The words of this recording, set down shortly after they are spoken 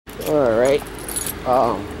Alright.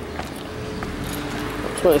 I'm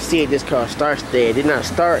trying to see if this car starts today. It did not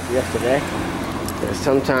start yesterday. And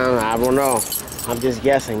sometimes, I don't know. I'm just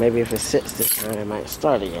guessing. Maybe if it sits this time, it might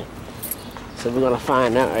start again. So we're going to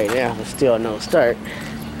find out right now. There's still no start.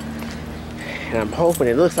 And I'm hoping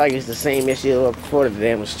it looks like it's the same issue before the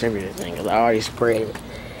damn distributor thing. Because I already sprayed it.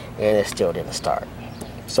 And it still didn't start.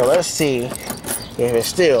 So let's see if it's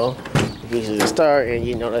still usually to start. And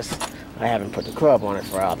you notice I haven't put the club on it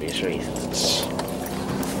for obvious reasons.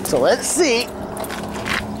 So let's see.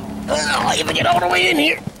 I'll even get all the way in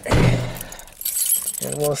here.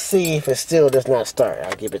 And we'll see if it still does not start.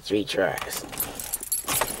 I'll give it 3 tries.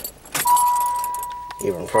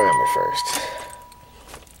 Even primer first.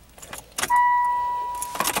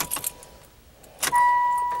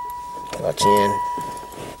 Clutch in.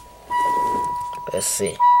 Let's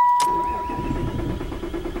see.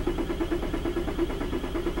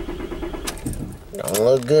 Don't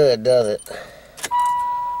look good, does it?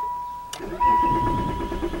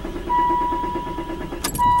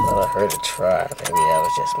 Well, I heard it try. Maybe that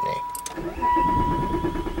was just me.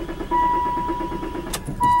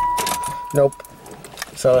 Nope.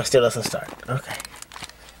 So it still doesn't start. Okay.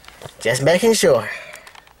 Just making sure.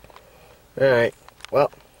 Alright.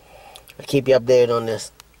 Well, I'll keep you updated on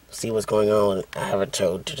this. See what's going on. I have it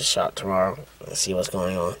towed to the shop tomorrow. Let's see what's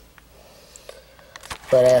going on.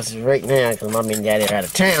 But as of right now, because Mommy and Daddy are out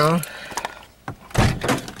of town,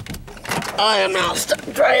 I am now stuck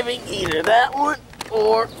driving either that one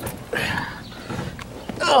or...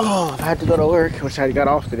 Oh, if I have to go to work, which I got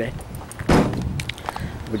off today,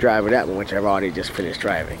 I'll be driving that one, which I've already just finished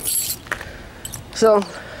driving. So,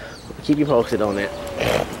 I'll keep you posted on that.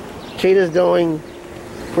 Cheetah's doing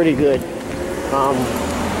pretty good.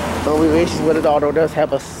 No issues with it, although it does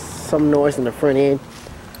have some noise in the front end.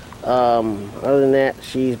 Other than that,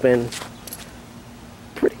 she's been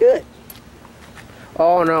pretty good.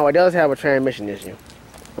 Oh no, it does have a transmission issue.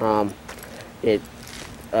 It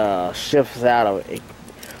shifts out of it.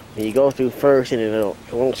 When you go through first, and it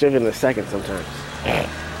won't shift in the second sometimes.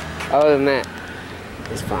 Other than that,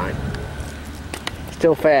 it's fine.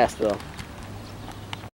 Still fast though.